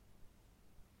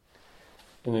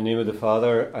In the name of the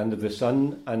Father, and of the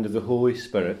Son, and of the Holy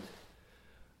Spirit,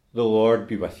 the Lord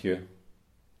be with you.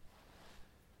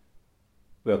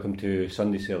 Welcome to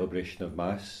Sunday celebration of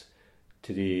Mass.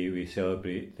 Today we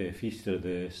celebrate the feast of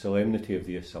the Solemnity of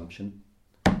the Assumption.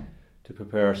 To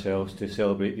prepare ourselves to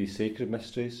celebrate these sacred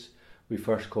mysteries, we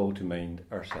first call to mind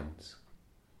our sins.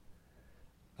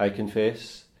 I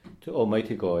confess to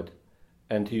Almighty God,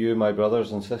 and to you, my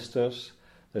brothers and sisters,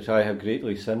 that I have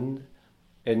greatly sinned,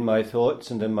 in my thoughts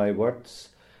and in my words,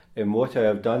 in what I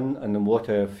have done and in what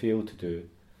I have failed to do,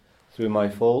 through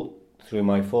my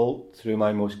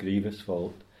most grievous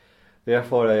fault.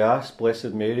 Therefore I ask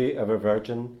Blessed Mary, ever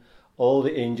Virgin, all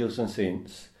the angels and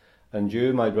saints, and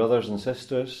you, my brothers and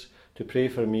sisters, to pray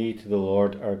for me to the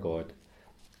Lord our God.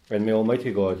 And may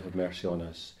Almighty God have mercy on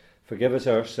us, forgive us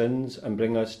our sins, and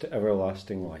bring us to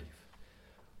everlasting life.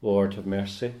 Lord, have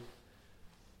mercy.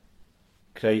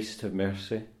 Christ, have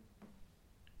mercy.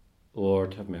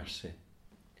 Lord, have mercy.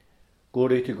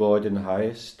 Glory to God in the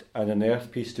highest, and on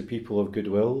earth peace to people of good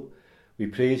will. We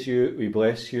praise you, we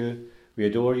bless you, we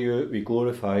adore you, we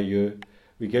glorify you.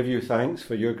 We give you thanks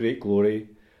for your great glory,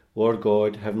 Lord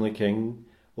God, Heavenly King,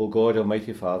 O God,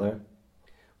 Almighty Father.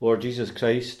 Lord Jesus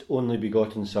Christ, only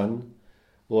begotten Son,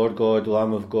 Lord God,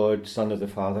 Lamb of God, Son of the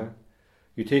Father.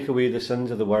 You take away the sins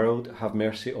of the world, have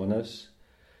mercy on us.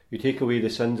 You take away the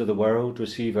sins of the world,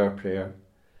 receive our prayer.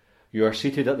 You are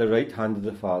seated at the right hand of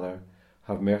the Father,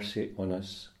 have mercy on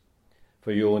us.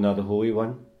 For you alone are the Holy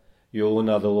One, you alone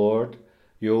are the Lord,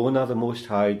 you alone are the Most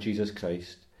High, Jesus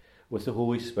Christ, with the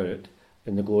Holy Spirit,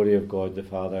 in the glory of God the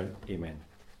Father. Amen.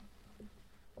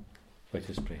 Let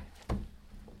us pray.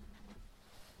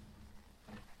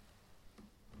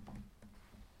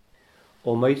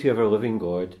 Almighty ever-living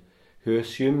God, who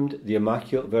assumed the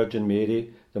Immaculate Virgin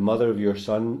Mary, the mother of your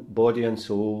Son, body and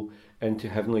soul, into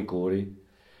heavenly glory,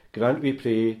 grant, we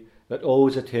pray, that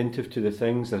always attentive to the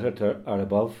things that are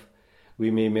above, we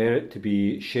may merit to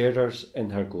be sharers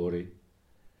in her glory.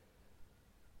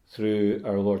 Through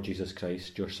our Lord Jesus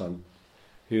Christ, your Son,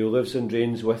 who lives and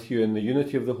reigns with you in the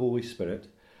unity of the Holy Spirit,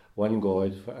 one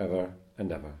God, for ever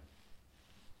and ever.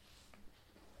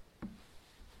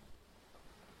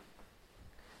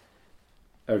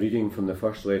 A reading from the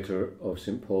first letter of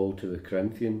St. Paul to the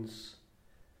Corinthians.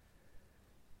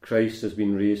 Christ has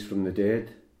been raised from the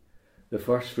dead, the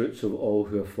firstfruits of all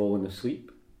who have fallen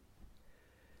asleep.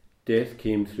 Death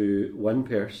came through one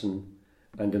person,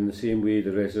 and in the same way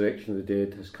the resurrection of the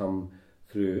dead has come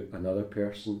through another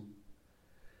person.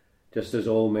 Just as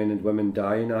all men and women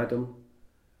die in Adam,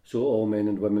 so all men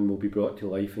and women will be brought to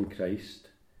life in Christ,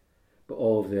 but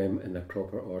all of them in their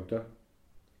proper order.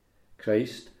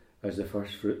 Christ as the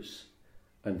firstfruits,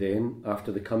 and then,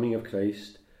 after the coming of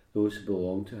Christ, those who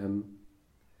belong to him.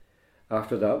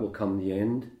 After that will come the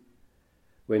end,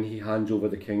 when he hands over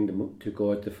the kingdom to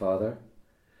God the Father,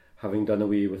 having done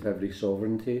away with every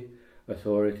sovereignty,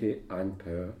 authority and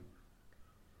power.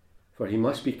 For he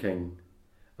must be king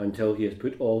until he has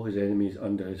put all his enemies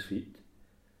under his feet,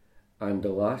 and the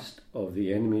last of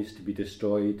the enemies to be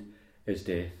destroyed is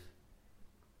death,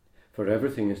 for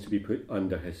everything is to be put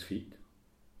under his feet.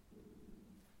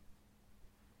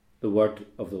 The word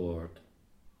of the Lord.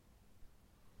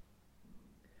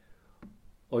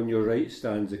 On your right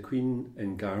stands a queen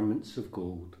in garments of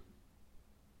gold.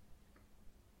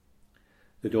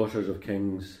 The daughters of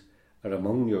kings are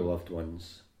among your loved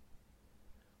ones.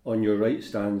 On your right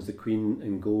stands the queen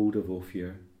in gold of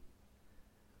Ophir.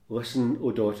 Listen,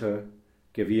 O daughter,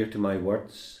 give ear to my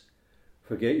words.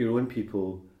 Forget your own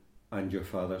people and your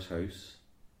father's house.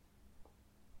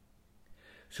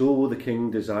 So will the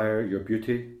king desire your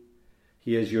beauty.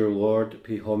 He is your Lord,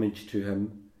 pay homage to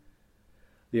him.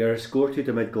 They are escorted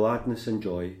amid gladness and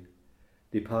joy.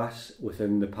 They pass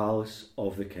within the palace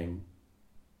of the King.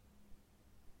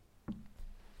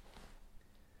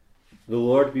 The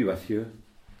Lord be with you.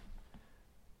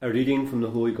 A reading from the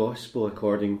Holy Gospel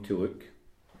according to Luke.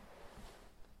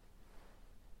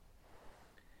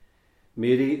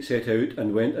 Mary set out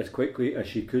and went as quickly as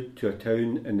she could to a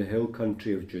town in the hill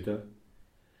country of Judah.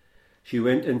 She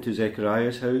went into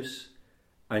Zechariah's house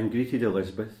and greeted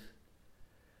Elizabeth.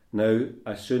 Now,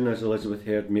 as soon as Elizabeth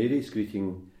heard Mary's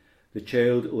greeting, the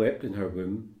child leapt in her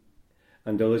womb,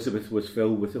 and Elizabeth was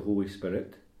filled with the Holy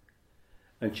Spirit.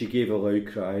 And she gave a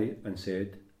loud cry and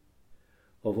said,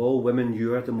 Of all women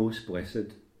you are the most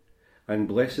blessed, and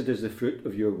blessed is the fruit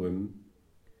of your womb.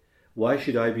 Why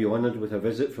should I be honoured with a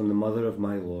visit from the mother of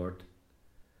my Lord?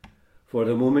 For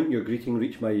the moment your greeting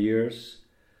reached my ears,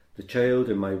 the child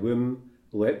in my womb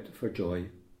leapt for joy.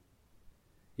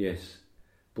 Yes,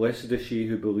 blessed is she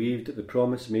who believed that the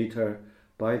promise made her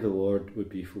by the Lord would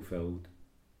be fulfilled.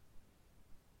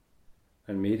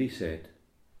 And Mary said,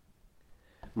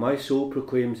 My soul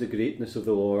proclaims the greatness of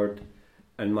the Lord,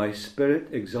 and my spirit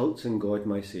exults in God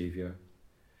my Saviour,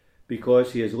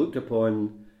 because he has looked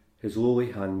upon his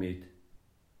lowly handmaid.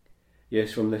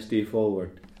 Yes, from this day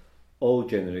forward, all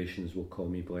generations will call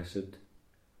me blessed,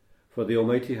 for the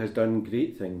Almighty has done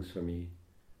great things for me.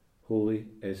 Holy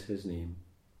is his name.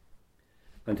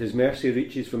 And his mercy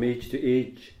reaches from age to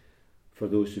age for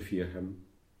those who fear him.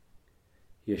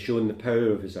 He has shown the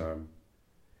power of his arm.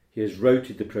 He has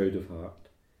routed the proud of heart.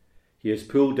 He has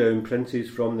pulled down princes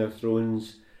from their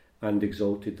thrones and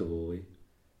exalted the lowly.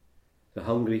 The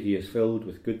hungry he has filled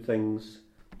with good things,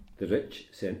 the rich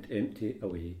sent empty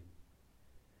away.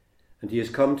 And he has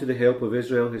come to the help of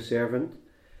Israel his servant,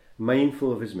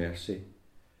 mindful of his mercy,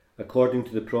 according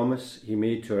to the promise he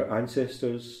made to our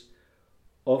ancestors,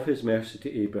 of his mercy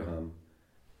to Abraham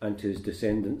and to his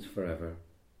descendants forever.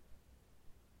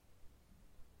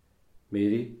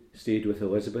 Mary stayed with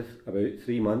Elizabeth about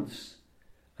 3 months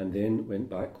and then went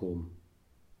back home.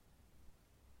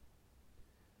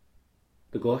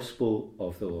 The Gospel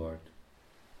of the Lord.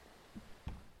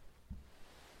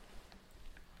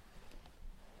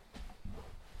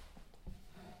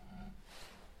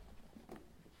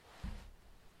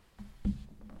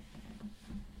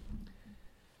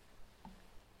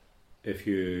 If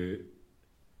you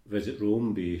visit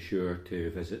Rome, be sure to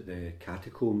visit the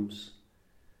catacombs.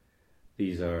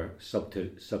 These are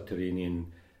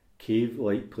subterranean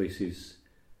cave-like places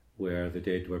where the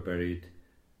dead were buried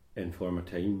in former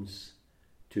times,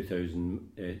 2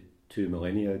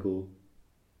 millennia ago.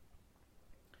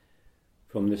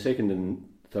 From the 2nd and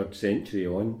 3rd century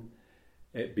on,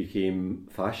 it became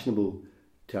fashionable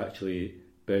to actually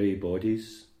bury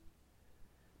bodies.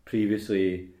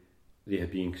 Previously, they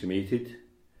had been cremated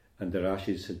and their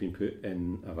ashes had been put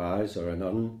in a vase or an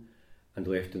urn and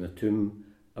left in a tomb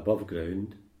above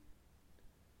ground.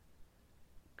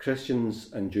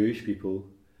 Christians and Jewish people,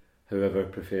 however,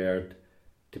 preferred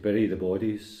to bury the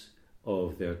bodies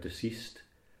of their deceased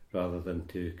rather than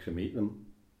to cremate them.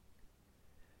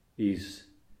 These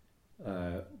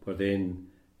were then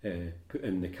put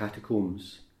in the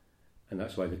catacombs, and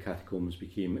that's why the catacombs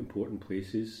became important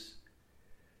places.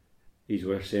 These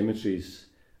were cemeteries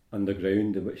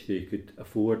underground in which they could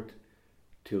afford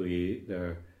to lay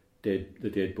the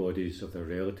dead bodies of their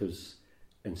relatives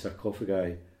in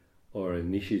sarcophagi or in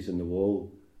niches in the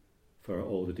wall for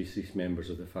all the deceased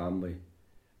members of the family,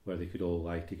 where they could all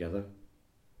lie together.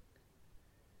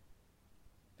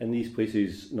 In these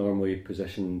places normally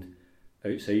positioned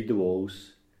outside the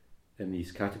walls, in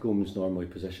these catacombs normally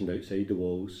positioned outside the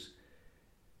walls,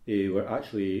 they were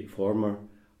actually former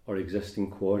or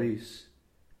existing quarries,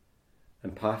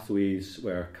 and pathways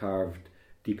were carved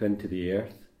deep into the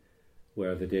earth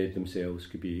where the dead themselves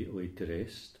could be laid to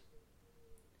rest.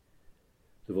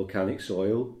 The volcanic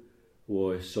soil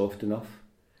was soft enough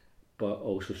but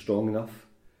also strong enough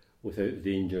without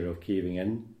the danger of caving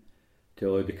in to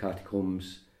allow the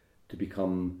catacombs to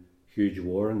become huge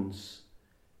warrens,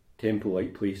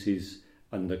 temple-like places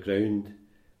underground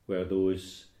where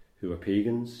those who were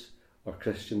pagans or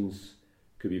Christians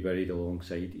could be buried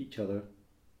alongside each other.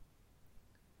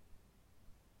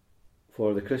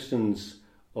 For the Christians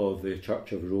of the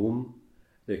Church of Rome,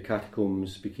 the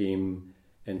catacombs became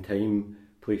in time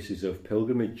places of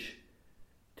pilgrimage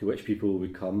to which people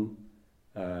would come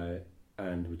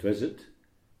and would visit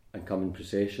and come in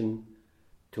procession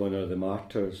to honour the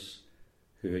martyrs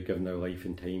who had given their life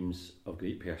in times of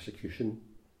great persecution.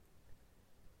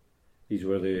 These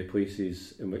were the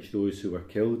places in which those who were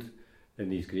killed in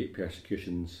these great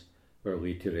persecutions were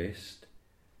laid to rest.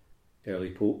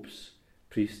 Early popes,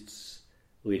 priests,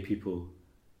 lay people,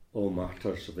 all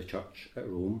martyrs of the Church at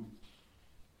Rome.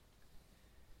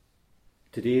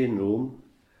 Today in Rome,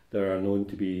 there are known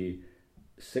to be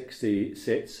 60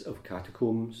 sets of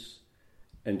catacombs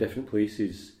in different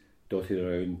places dotted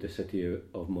around the city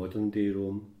of modern day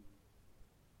Rome.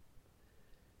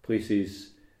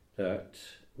 Places that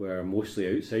were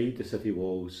mostly outside the city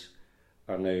walls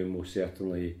are now most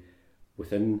certainly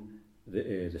within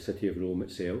the city of Rome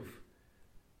itself,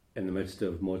 in the midst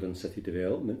of modern city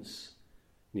developments,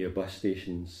 near bus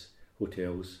stations,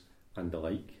 hotels and the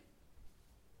like.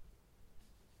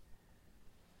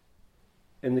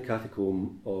 In the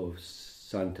catacomb of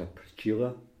Santa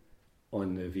Priscilla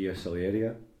on the Via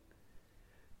Salaria,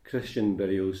 Christian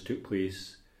burials took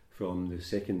place from the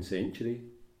 2nd century.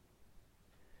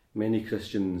 Many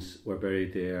Christians were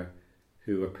buried there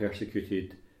who were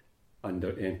persecuted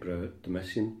under Emperor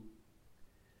Domitian.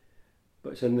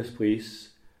 But it's in this place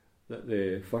that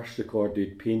the first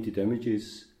recorded painted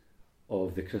images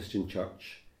of the Christian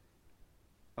Church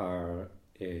are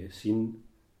seen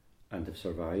and have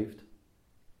survived.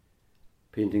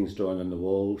 Paintings drawn on the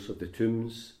walls of the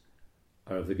tombs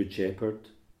are of the Good Shepherd,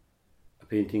 a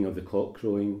painting of the cock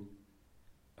crowing,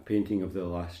 a painting of the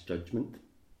Last Judgment.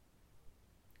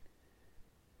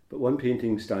 But one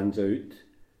painting stands out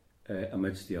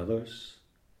amidst the others,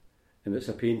 and it's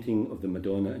a painting of the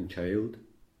Madonna and Child,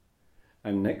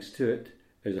 and next to it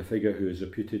is a figure who is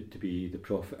reputed to be the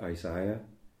prophet Isaiah,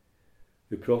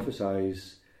 who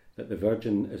prophesies that the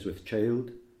Virgin is with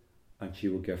child and she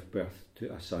will give birth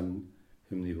to a son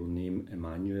whom they will name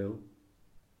Emmanuel.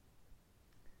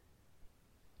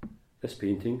 This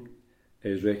painting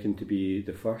is reckoned to be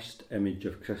the first image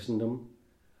of Christendom,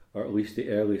 or at least the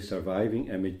early surviving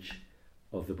image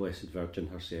of the Blessed Virgin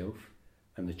herself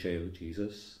and the child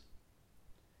Jesus.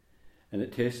 And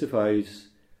it testifies,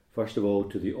 first of all,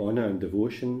 to the honour and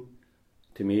devotion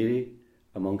to Mary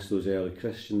amongst those early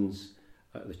Christians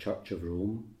at the Church of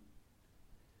Rome.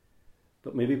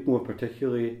 But maybe more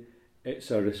particularly, it's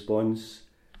a response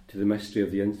to the mystery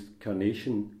of the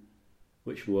Incarnation,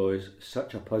 which was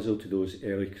such a puzzle to those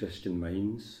early Christian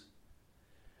minds,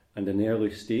 and an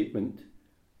early statement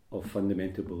of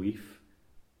fundamental belief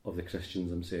of the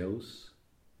Christians themselves.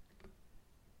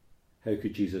 How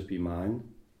could Jesus be man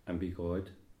and be God?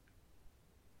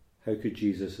 How could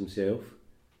Jesus himself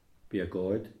be a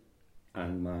God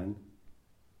and man?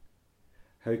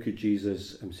 How could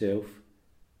Jesus himself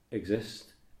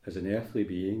exist as an earthly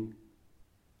being?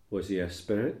 Was he a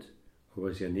spirit, or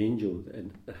was he an angel that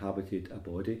inhabited a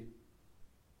body?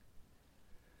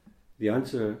 The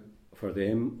answer for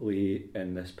them lay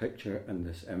in this picture and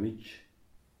this image.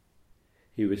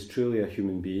 He was truly a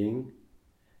human being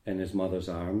in his mother's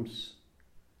arms,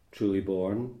 truly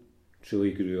born,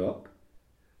 truly grew up,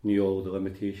 knew all the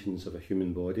limitations of a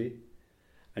human body,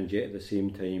 and yet at the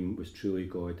same time was truly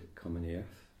God come on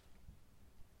earth.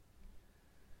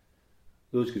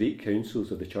 Those great councils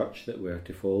of the church that were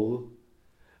to follow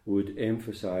would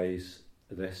emphasise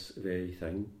this very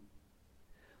thing,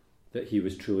 that he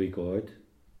was truly God,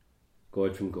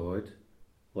 God from God,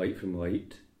 light from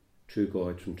light, true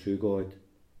God from true God.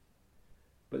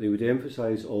 But they would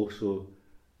emphasise also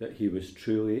that he was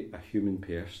truly a human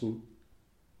person,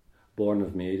 born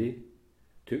of Mary,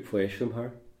 took flesh from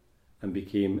her, and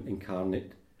became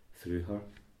incarnate through her.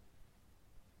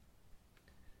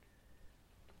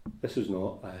 This was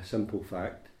not a simple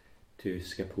fact to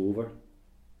skip over.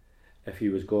 If he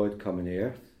was God come on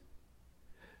earth,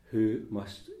 who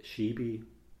must she be?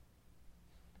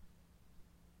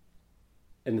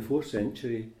 In the 4th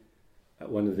century,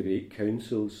 at one of the great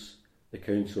councils, the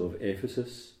Council of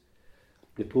Ephesus,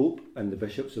 the Pope and the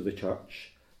bishops of the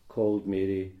church called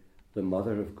Mary the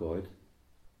Mother of God,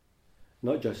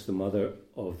 not just the mother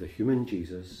of the human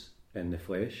Jesus in the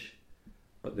flesh,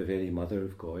 but the very Mother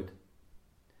of God,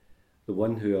 the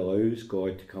one who allows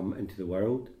God to come into the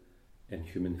world in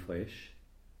human flesh.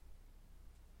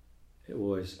 It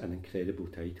was an incredible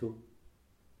title,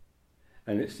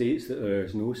 and it states that there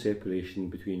is no separation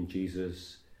between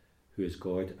Jesus, who is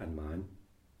God, and man.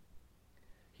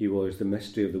 He was the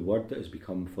mystery of the Word that has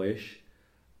become flesh,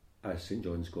 as St.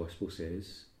 John's Gospel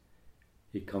says.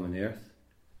 He'd come on earth,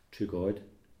 true God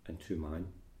and true man.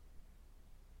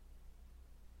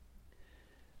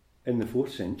 In the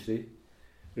 4th century,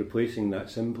 replacing that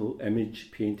simple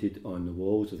image painted on the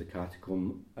walls of the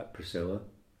catacomb at Priscilla,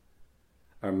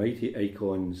 are mighty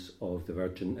icons of the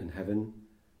Virgin in heaven,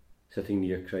 sitting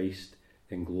near Christ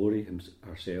in glory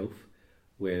herself,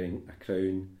 wearing a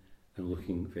crown and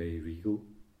looking very regal.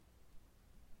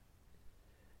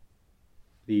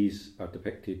 These are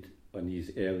depicted on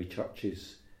these early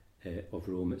churches of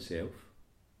Rome itself.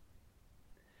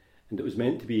 And it was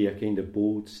meant to be a kind of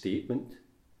bold statement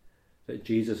that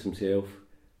Jesus himself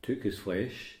took his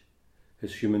flesh,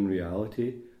 his human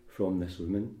reality, from this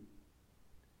woman.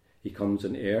 He comes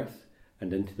on earth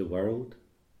and into the world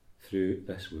through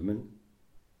this woman.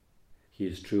 He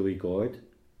is truly God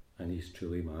and he is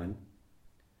truly man.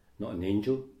 Not an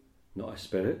angel, not a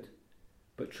spirit,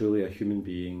 but truly a human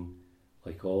being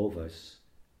like all of us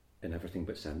in everything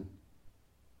but sin.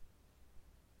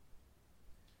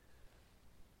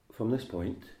 From this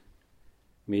point,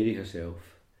 Mary herself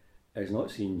is not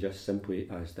seen just simply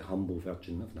as the humble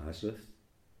Virgin of Nazareth,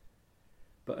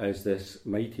 but as this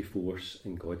mighty force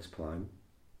in God's plan.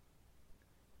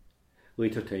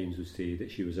 Later times would say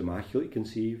that she was immaculately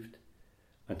conceived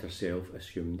and herself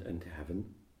assumed into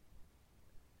heaven.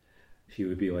 She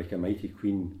would be like a mighty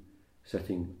queen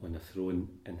sitting on a throne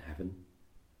in heaven.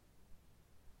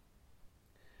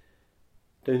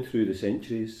 Down through the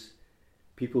centuries,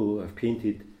 people have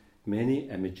painted many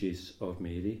images of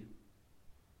Mary.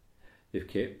 They've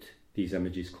kept these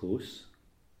images close,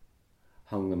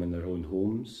 hung them in their own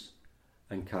homes,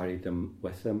 and carried them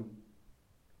with them.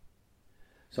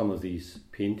 Some of these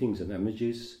paintings and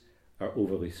images are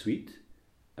overly sweet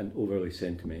and overly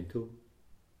sentimental,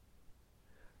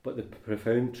 but the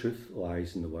profound truth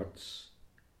lies in the words.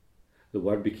 The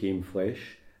Word became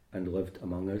flesh and lived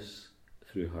among us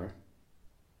through her.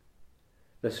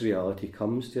 This reality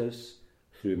comes to us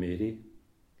through Mary,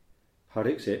 her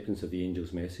acceptance of the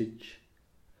angel's message,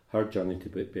 her journey to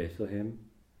Bethlehem,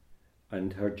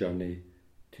 and her journey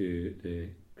to the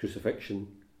crucifixion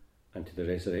and to the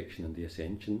resurrection and the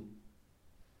ascension.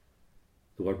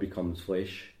 The Word becomes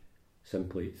flesh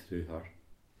simply through her.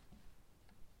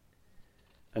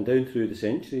 And down through the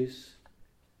centuries,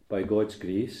 by God's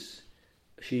grace,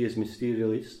 she is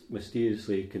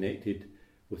mysteriously connected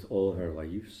with all her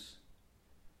lives.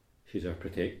 She's our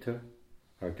protector,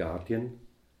 our guardian,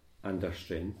 and our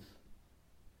strength.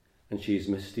 And she is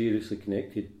mysteriously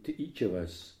connected to each of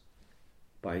us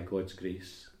by God's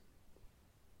grace.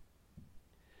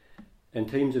 In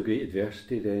times of great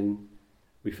adversity, then,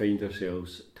 we find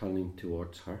ourselves turning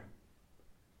towards her.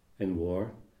 In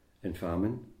war, in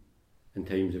famine, in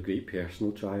times of great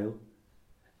personal trial,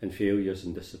 in failures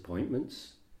and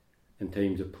disappointments, in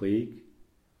times of plague,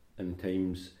 and in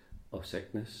times of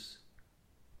sickness.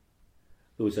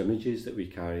 Those images that we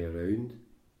carry around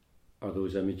are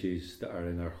those images that are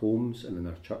in our homes and in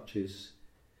our churches,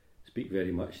 speak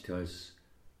very much to us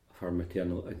of her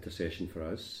maternal intercession for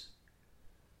us.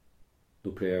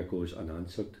 No prayer goes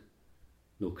unanswered,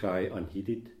 no cry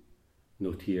unheeded,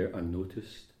 no tear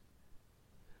unnoticed.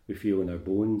 We feel in our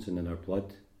bones and in our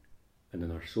blood and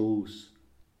in our souls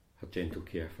her gentle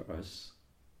care for us.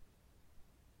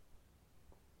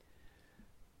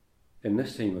 In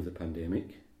this time of the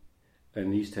pandemic,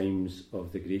 in these times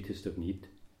of the greatest of need,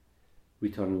 we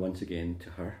turn once again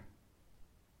to her.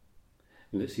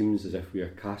 And it seems as if we are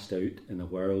cast out in a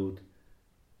world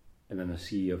and in a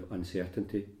sea of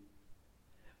uncertainty,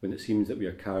 when it seems that we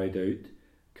are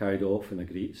carried off in a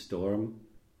great storm.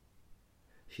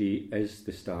 She is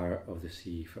the star of the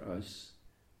sea for us,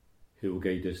 who will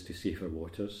guide us to safer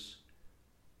waters,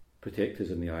 protect us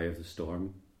in the eye of the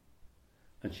storm,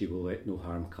 and she will let no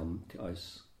harm come to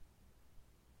us.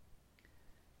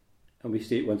 And we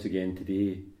state once again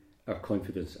today our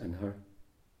confidence in her.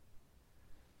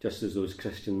 Just as those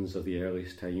Christians of the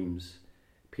earliest times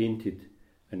painted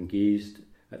and gazed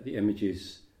at the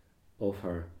images of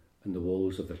her on the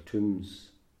walls of their tombs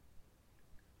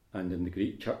and in the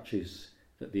great churches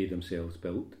that they themselves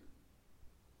built,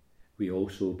 we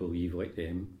also believe, like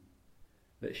them,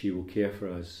 that she will care for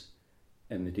us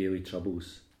in the daily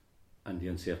troubles and the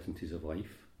uncertainties of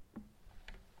life.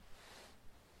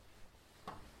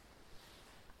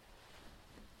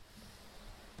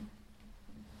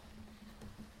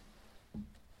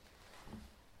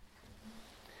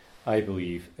 I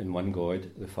believe in one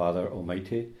God, the Father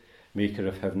Almighty, maker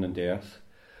of heaven and earth,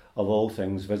 of all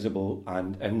things visible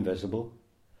and invisible.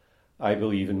 I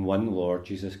believe in one Lord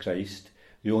Jesus Christ,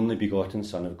 the only begotten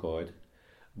Son of God,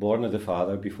 born of the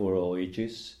Father before all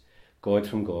ages, God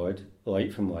from God,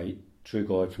 light from light, true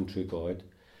God from true God,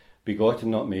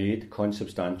 begotten not made,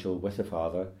 consubstantial with the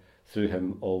Father, through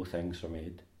him all things are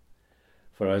made.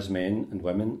 For us men and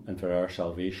women, and for our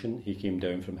salvation, he came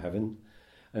down from heaven,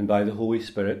 and by the Holy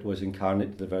Spirit was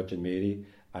incarnate to the Virgin Mary,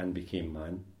 and became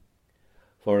man.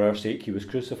 For our sake he was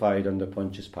crucified under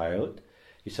Pontius Pilate,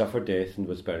 he suffered death and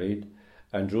was buried,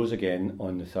 and rose again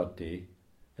on the third day,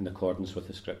 in accordance with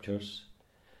the Scriptures.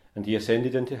 And he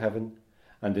ascended into heaven,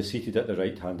 and is seated at the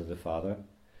right hand of the Father,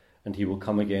 and he will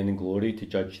come again in glory to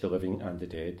judge the living and the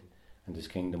dead, and his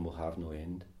kingdom will have no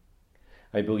end.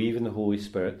 I believe in the Holy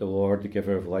Spirit, the Lord, the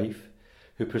giver of life,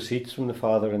 who proceeds from the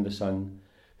Father and the Son,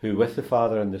 who with the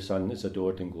Father and the Son is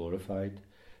adored and glorified,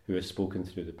 who has spoken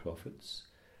through the prophets.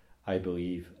 I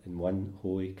believe in one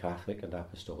holy, Catholic and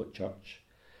Apostolic Church.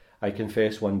 I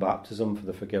confess one baptism for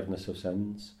the forgiveness of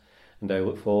sins, and I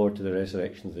look forward to the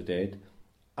resurrection of the dead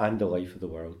and the life of the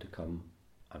world to come.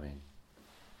 Amen.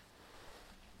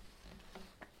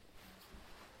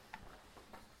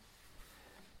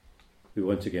 We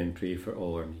once again pray for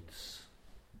all our needs,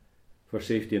 for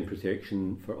safety and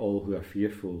protection for all who are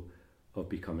fearful of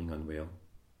becoming unwell,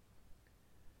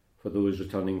 for those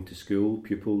returning to school,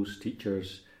 pupils,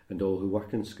 teachers, and all who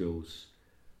work in schools,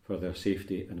 for their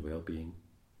safety and well-being,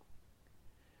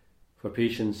 for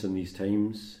patience in these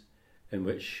times in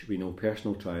which we know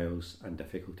personal trials and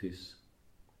difficulties,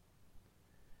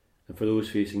 and for those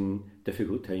facing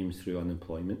difficult times through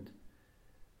unemployment,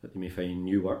 that they may find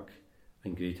new work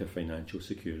and greater financial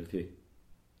security,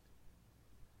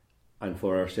 and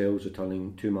for ourselves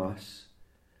returning to Mass,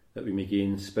 that we may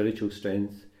gain spiritual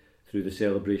strength through the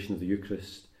celebration of the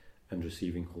Eucharist and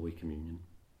receiving Holy Communion.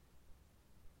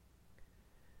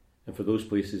 And for those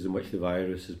places in which the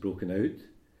virus has broken out,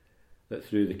 that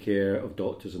through the care of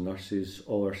doctors and nurses,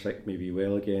 all our sick may be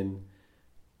well again,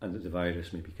 and that the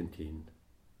virus may be contained.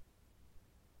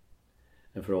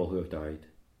 And for all who have died,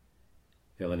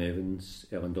 Ellen Evans,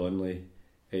 Ellen Donnelly,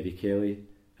 Eddie Kelly,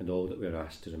 and all that we are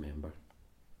asked to remember.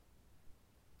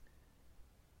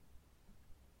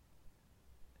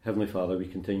 Heavenly Father, we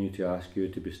continue to ask you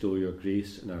to bestow your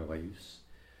grace in our lives.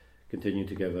 Continue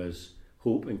to give us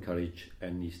hope and courage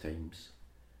in these times.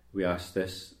 We ask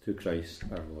this through Christ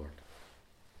our Lord.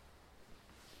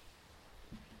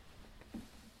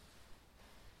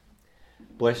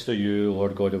 Blessed are you,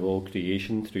 Lord God of all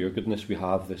creation. Through your goodness we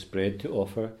have this bread to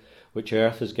offer, which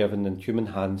earth has given and human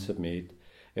hands have made.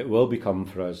 It will become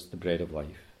for us the bread of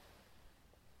life.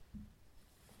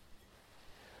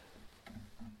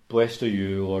 Blessed are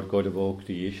you, Lord God of all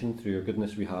creation. Through your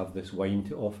goodness we have this wine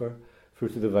to offer,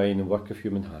 fruit of the vine and work of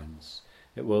human hands.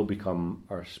 It will become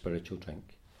our spiritual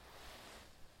drink.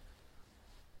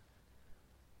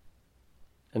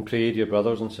 And pray, dear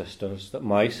brothers and sisters, that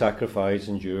my sacrifice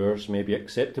and yours may be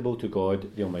acceptable to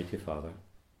God, the Almighty Father.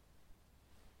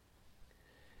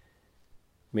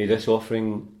 May this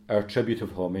offering, our tribute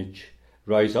of homage,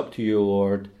 rise up to you,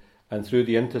 Lord, and through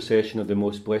the intercession of the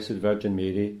most blessed Virgin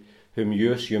Mary, whom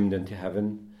you assumed into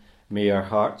heaven, may our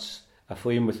hearts,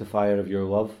 aflame with the fire of your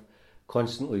love,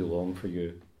 constantly long for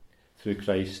you, through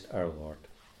Christ our Lord.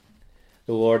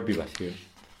 The Lord be with you.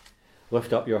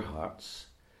 Lift up your hearts.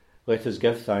 Let us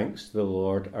give thanks to the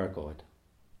Lord our God.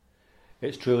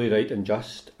 It's truly right and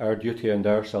just, our duty and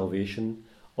our salvation,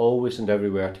 always and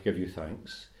everywhere to give you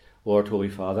thanks, Lord, Holy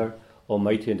Father,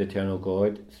 Almighty and eternal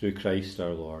God, through Christ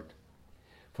our Lord.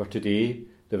 For today,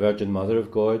 the Virgin Mother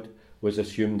of God was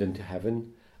assumed into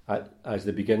heaven as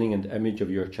the beginning and image of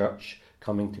your church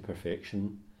coming to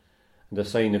perfection, and a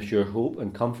sign of sure hope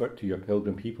and comfort to your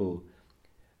pilgrim people.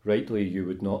 Rightly you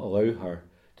would not allow her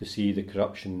to see the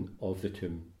corruption of the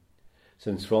tomb,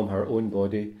 since from her own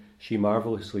body she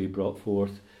marvellously brought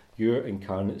forth your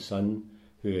incarnate Son,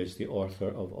 who is the author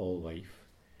of all life.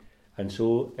 And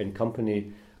so, in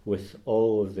company with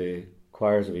all of the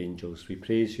choirs of angels, we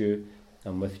praise you,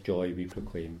 and with joy we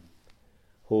proclaim,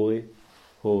 Holy,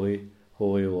 holy,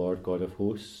 holy Lord God of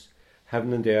hosts,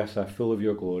 heaven and earth are full of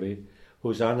your glory.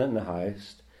 Hosanna in the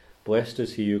highest. Blessed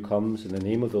is he who comes in the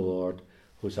name of the Lord.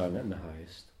 Hosanna in the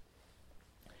highest.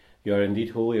 You are indeed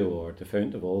holy, O Lord, the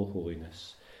fount of all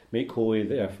holiness. Make holy,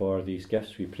 therefore, these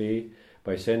gifts, we pray,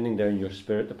 by sending down your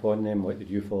Spirit upon them like the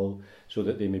dewfall, so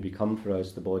that they may become for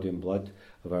us the body and blood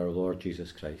of our Lord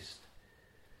Jesus Christ.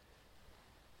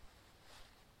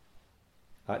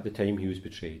 At the time he was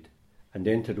betrayed, and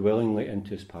entered willingly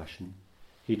into his passion,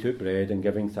 he took bread, and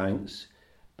giving thanks,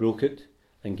 broke it,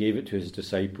 and gave it to his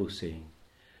disciples, saying,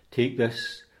 Take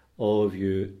this, all of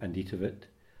you, and eat of it,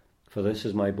 for this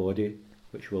is my body,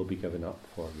 which will be given up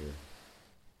for you.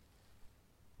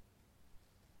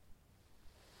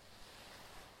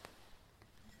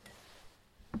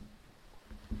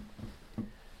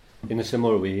 In a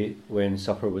similar way, when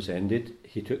supper was ended,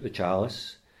 he took the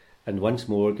chalice, and once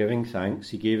more giving thanks,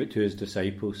 he gave it to his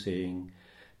disciples, saying,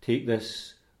 Take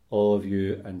this, all of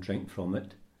you, and drink from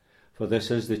it, for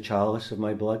this is the chalice of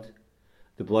my blood,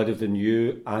 the blood of the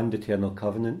new and eternal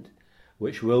covenant,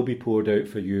 which will be poured out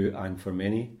for you and for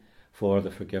many, for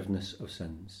the forgiveness of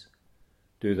sins.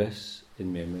 Do this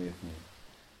in memory of me.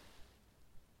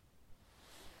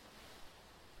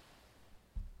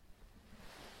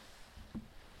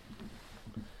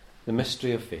 The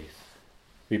mystery of faith.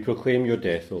 We proclaim your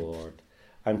death, O Lord,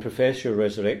 and profess your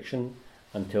resurrection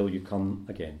until you come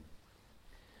again.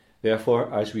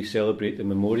 Therefore, as we celebrate the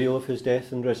memorial of his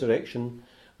death and resurrection,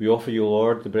 we offer you,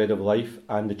 Lord, the bread of life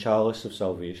and the chalice of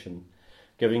salvation,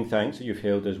 giving thanks that you've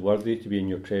held us worthy to be in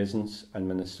your presence and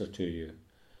minister to you.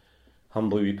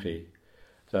 Humbly we pray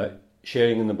that,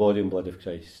 sharing in the body and blood of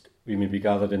Christ, we may be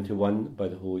gathered into one by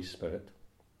the Holy Spirit.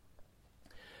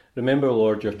 Remember,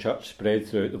 Lord, your church spread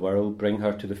throughout the world. Bring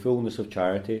her to the fullness of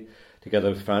charity, together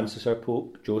with Francis our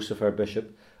Pope, Joseph our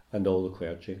Bishop, and all the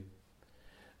clergy.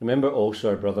 Remember also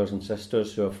our brothers and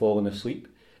sisters who have fallen asleep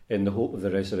in the hope of the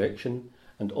resurrection,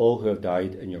 and all who have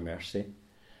died in your mercy.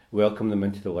 Welcome them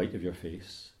into the light of your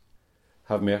face.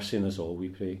 Have mercy on us all, we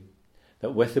pray,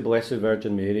 that with the Blessed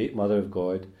Virgin Mary, Mother of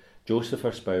God, Joseph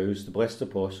her spouse, the blessed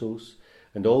apostles,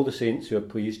 and all the saints who have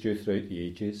pleased you throughout the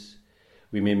ages,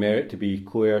 we may merit to be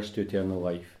co-heirs to eternal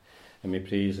life, and may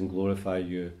praise and glorify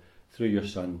you through your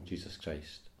Son, Jesus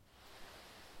Christ.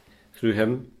 Through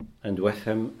him, and with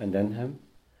him, and in him,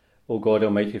 O God,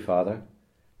 Almighty Father,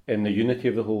 in the unity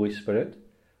of the Holy Spirit,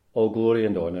 all glory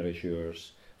and honour is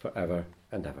yours for ever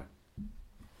and ever.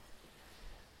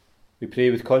 We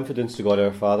pray with confidence to God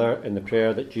our Father in the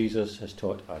prayer that Jesus has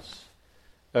taught us.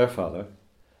 Our Father,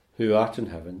 who art in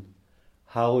heaven,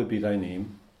 hallowed be thy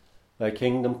name. Thy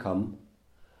kingdom come,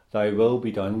 thy will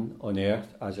be done on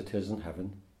earth as it is in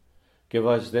heaven. Give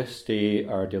us this day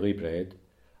our daily bread,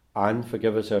 and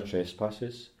forgive us our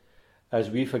trespasses, as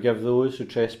we forgive those who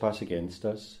trespass against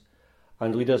us.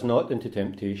 And lead us not into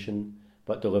temptation,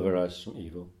 but deliver us from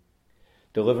evil.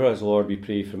 Deliver us, Lord, we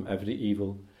pray, from every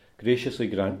evil. Graciously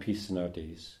grant peace in our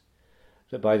days,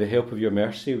 that by the help of your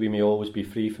mercy we may always be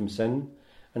free from sin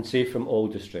and safe from all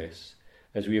distress,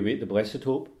 as we await the blessed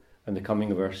hope and the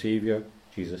coming of our Saviour,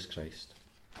 Jesus Christ.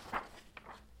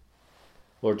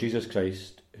 Lord Jesus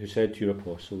Christ, who said to your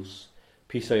apostles,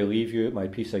 "Peace I leave you, my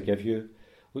peace I give you,"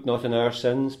 look not on our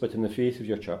sins, but in the faith of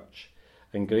your church,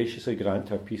 and graciously grant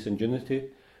her peace and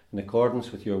unity in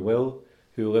accordance with your will,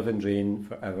 who live and reign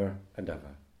for ever and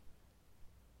ever.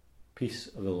 Peace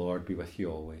of the Lord be with you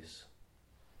always.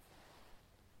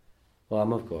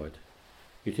 Lamb of God,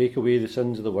 you take away the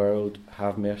sins of the world,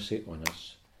 have mercy on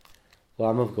us.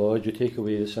 Lamb of God, you take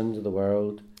away the sins of the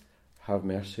world, have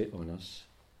mercy on us.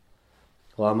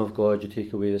 Lamb of God, you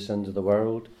take away the sins of the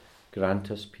world, grant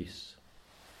us peace.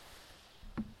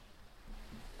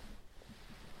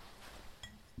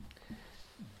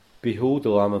 Behold the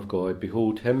Lamb of God,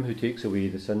 behold him who takes away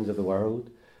the sins of the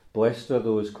world. Blessed are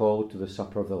those called to the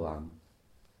supper of the Lamb.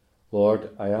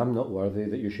 Lord, I am not worthy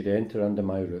that you should enter under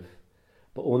my roof,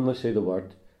 but only say the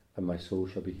word, and my soul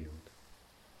shall be healed.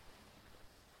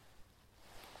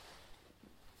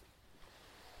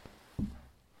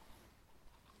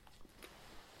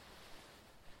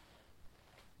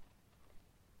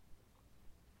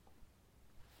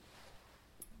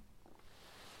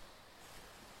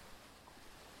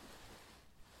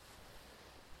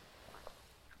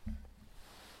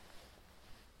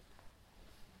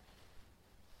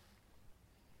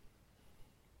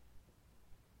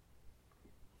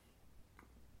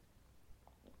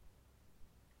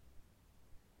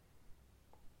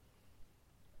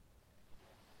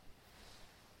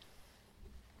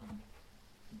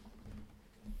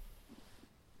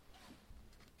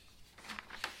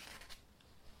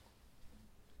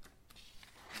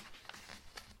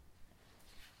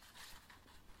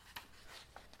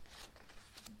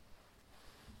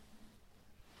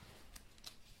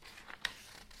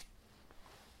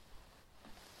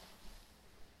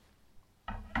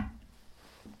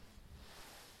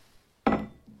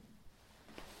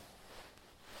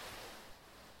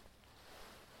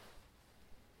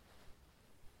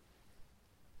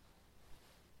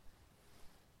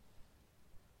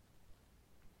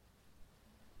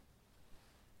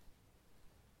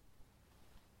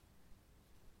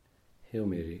 Hail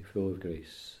Mary, full of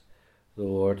grace, the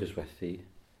Lord is with thee.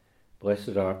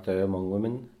 Blessed art thou among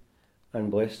women, and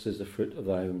blessed is the fruit of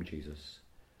thy womb, Jesus.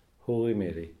 Holy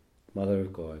Mary, Mother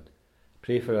of God,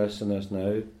 pray for us sinners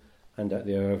now and at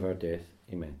the hour of our death.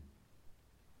 Amen.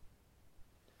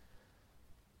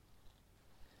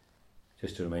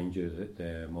 Just to remind you that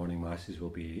the morning masses will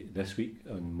be this week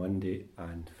on Monday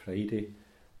and Friday.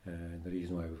 The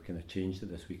reason why we've kind of changed it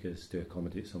this week is to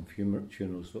accommodate some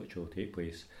funerals which will take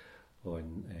place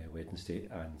on Wednesday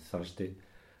and Thursday.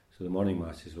 So the morning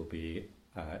masses will be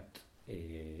at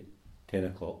 10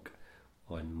 o'clock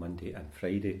on Monday and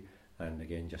Friday. And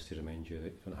again, just to remind you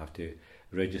that you don't have to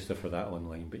register for that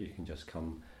online, but you can just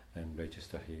come and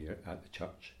register here at the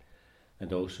church.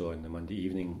 And also on the Monday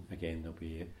evening, again, there'll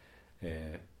be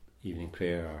evening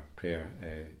prayer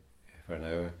for an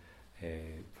hour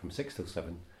from 6 till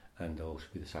 7, and there'll also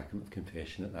be the sacrament of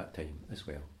confession at that time as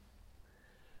well.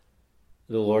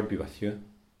 The Lord be with you,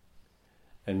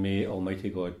 and may Almighty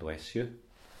God bless you,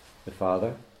 the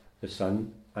Father, the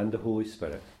Son, and the Holy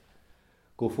Spirit.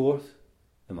 Go forth,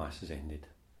 the Mass is ended.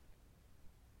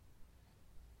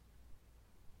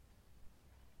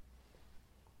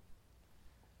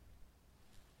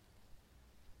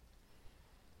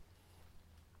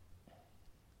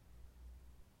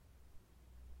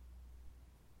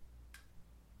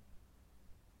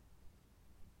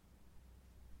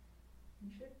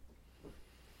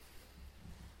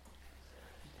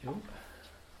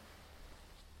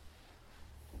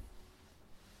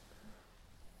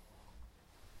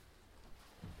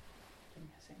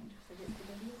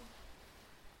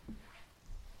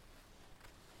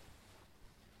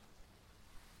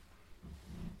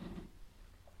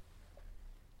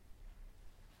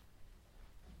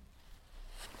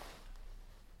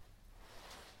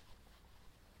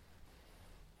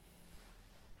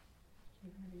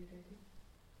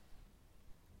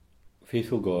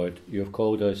 Faithful God, you have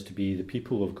called us to be the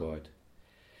people of God.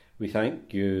 We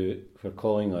thank you for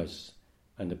calling us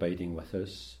and abiding with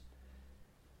us.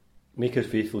 Make us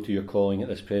faithful to your calling at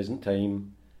this present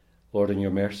time. Lord, in your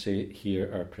mercy,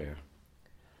 hear our prayer.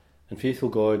 And faithful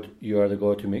God, you are the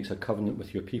God who makes a covenant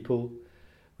with your people.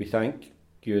 We thank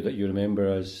you that you remember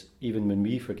us even when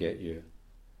we forget you.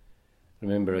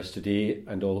 Remember us today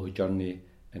and all who journey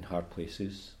in hard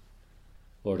places.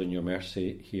 Lord, in your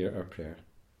mercy, hear our prayer.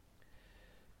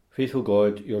 Faithful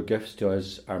God, your gifts to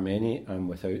us are many and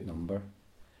without number.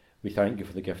 We thank you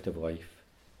for the gift of life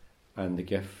and the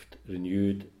gift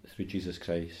renewed through Jesus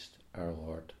Christ our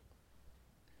Lord.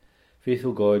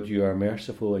 Faithful God, you are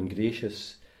merciful and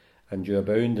gracious, and you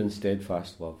abound in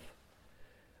steadfast love.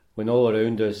 When all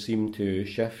around us seem to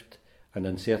shift and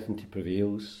uncertainty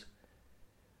prevails,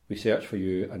 we search for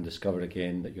you and discover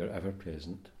again that you are ever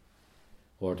present.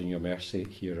 Lord, in your mercy,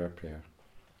 hear our prayer.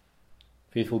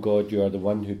 Faithful God, you are the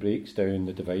one who breaks down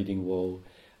the dividing wall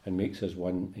and makes us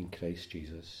one in Christ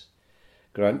Jesus.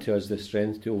 Grant to us the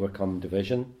strength to overcome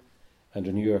division and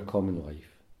renew our common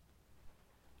life.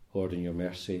 Lord, in your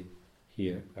mercy,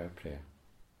 hear our prayer.